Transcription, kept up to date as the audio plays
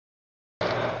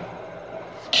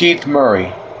Keith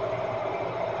Murray,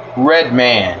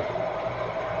 Redman,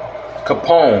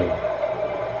 Capone,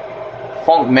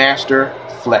 Funkmaster,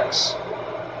 Flex.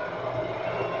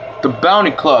 The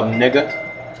Bounty Club, nigga.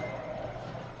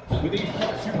 With these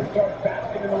four superstars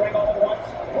battling in the ring all at once,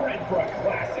 we're in for a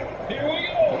classic. Here we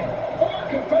go. 4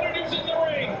 competitors in the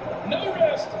ring. No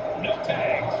rest, no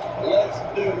tags. Let's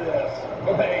do this.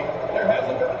 Okay, there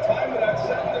hasn't been a time that I've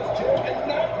sat in this chair and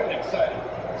not been excited.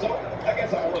 So, I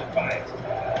guess I'm a little biased.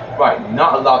 Right,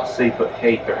 not allowed to say, but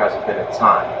hey, there hasn't been a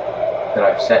time that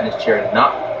I've sat in this chair and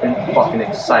not been fucking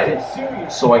excited.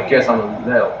 So I guess I'm a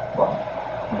little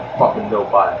fucking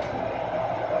biased.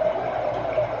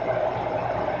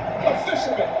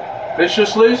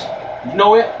 Officially, you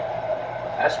know it?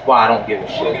 That's why I don't give a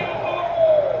shit.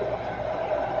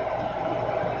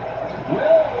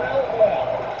 Well.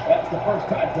 That's the first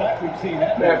time that we've seen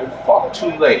that. Man, fuck,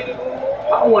 too late.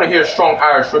 I don't want to hear strong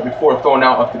Irish rip before throwing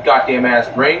out of the goddamn ass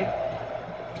ring.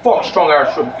 Fuck strong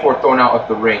Irish rip before throwing out of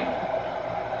the ring.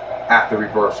 After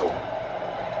reversal.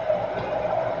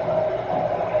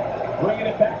 Bringing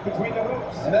it back between the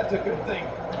ropes. And that's a good thing.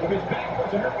 If his back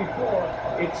wasn't hurt before,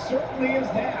 it certainly is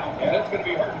now. And it's going to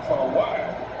be hurting for a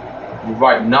while. You're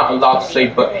right, not allowed to say,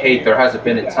 but hey, there hasn't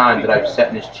been a time that I've sat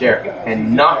in this chair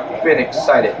and not been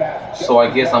excited. So I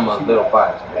guess I'm a little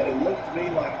biased. And it looks to me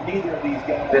like neither of these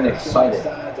guys been excited.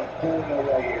 Of pulling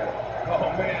away here.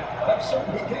 Oh man, I'm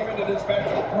certain he came into this match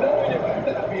knowing it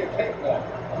would not be a cakewalk.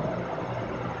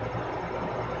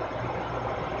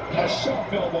 A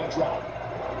sharp elbow drop.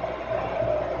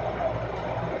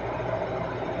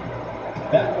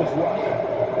 That was rough.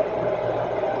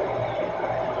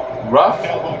 Rough?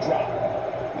 Elbow drop.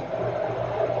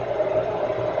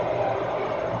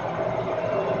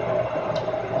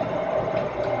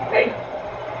 Hey.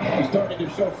 He's starting to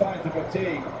show signs of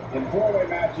fatigue. In four-way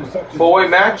matches such as Four-way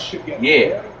match?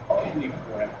 Yeah. Ugly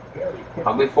for him. Very quick.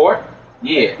 Ugly for it?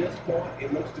 Yeah. At this point,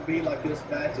 it looks to be like this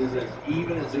match is as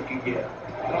even as it can get.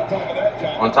 And on top of that,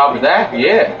 John. On top of that,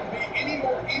 yeah. It couldn't be any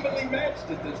more evenly matched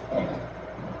at this point.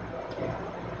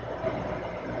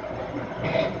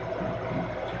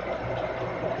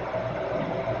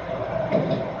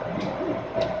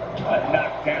 A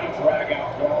knockdown, drag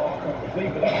out brawl,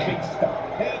 complete with a big stomp.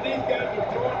 And these guys are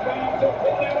throwing bombs and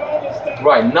pulling out all the stuff.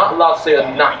 Right, not allowed to say a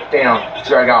knockdown,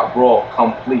 drag out brawl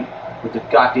complete with the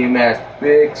goddamn ass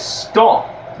big stomp.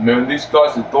 Man, these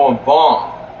guys are throwing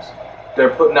bombs.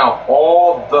 They're putting out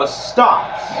all the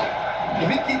stops. If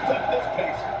he keeps up this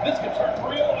pace, this could turn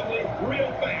real ugly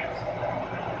real fast.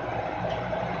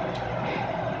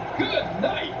 Good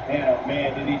night. And oh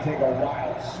man, did he take a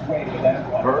wild swing to that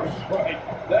one. Reverse. Right,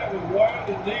 that was wild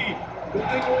indeed. Good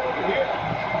thing we're over here.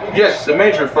 Yes, the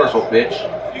major reversal, bitch.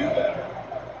 You better.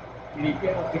 And he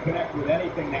fails to connect with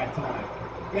anything that time.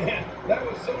 Man, that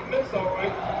was some miss, all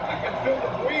right. I can feel the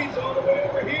breeze all the way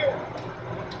over here.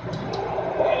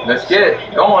 Oh, Let's get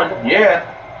it going, yeah.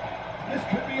 This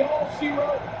could be all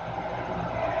zero.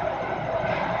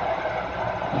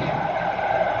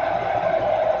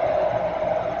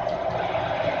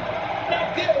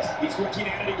 Not this. He's looking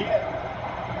at it again.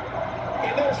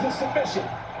 And there's the submission.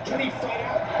 Can he fight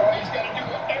out? Oh, he's got to do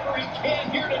whatever he can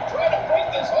here to try to break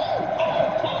this hold.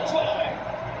 Oh, clothesline.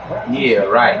 Yeah,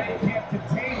 right.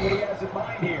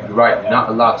 You're right, not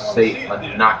allowed to say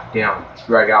a knockdown,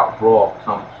 drag out brawl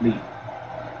complete.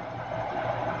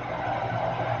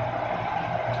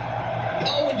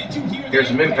 Here's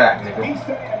some impact, nigga. He's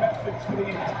sending a message to the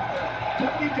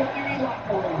entire WWE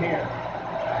locker room here.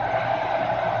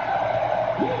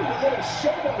 Ooh, a little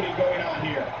showboating going on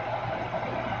here.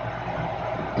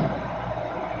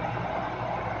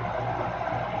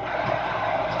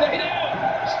 Stay down!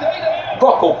 Stay down!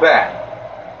 Buckle back.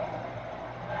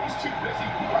 He's too busy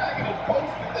bragging and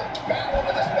boasting that battle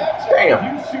into this match. Damn.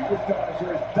 Few superstars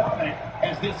are as dominant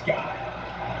as this guy.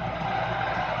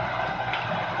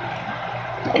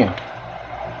 Damn.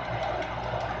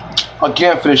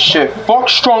 Again for this shit. Fuck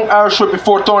strong Irish whip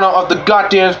before throwing out of the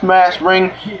goddamn smash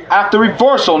ring after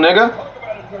reversal, nigga.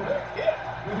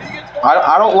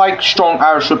 I don't like strong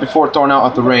Irish whip before throwing out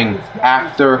of the ring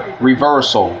after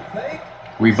reversal.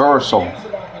 Reversal.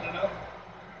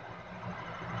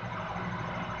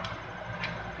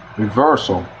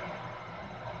 Reversal.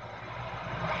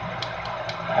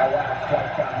 Our last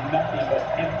strike found nothing but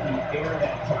empty air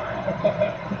that time.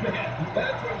 Man,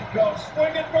 that's what you call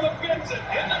swinging for the fences.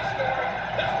 In the story,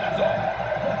 this one's up.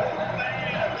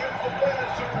 Man, here's the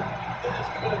finisher. This is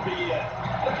going to be it.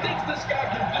 The things this guy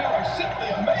can do are simply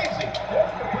amazing.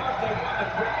 Just because they won the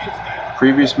previous match.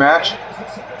 Previous match?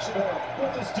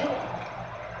 We'll just do it.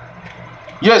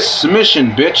 Yes,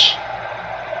 submission, bitch.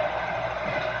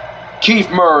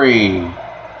 Keith Murray,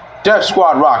 Death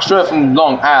Squad Rock, straight from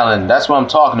Long Island. That's what I'm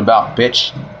talking about,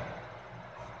 bitch.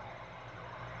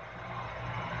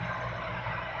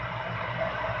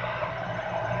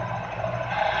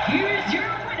 Here's your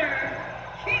winner,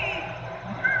 King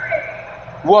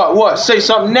Murray. What? Say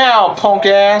something now, punk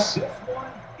ass. This one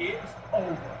is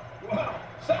over. Wow,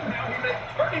 somehow he made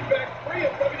turning back 3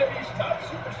 of WWE's top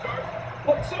superstars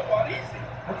look somewhat easy.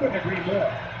 I couldn't agree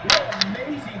more. What an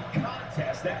amazing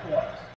contest that was.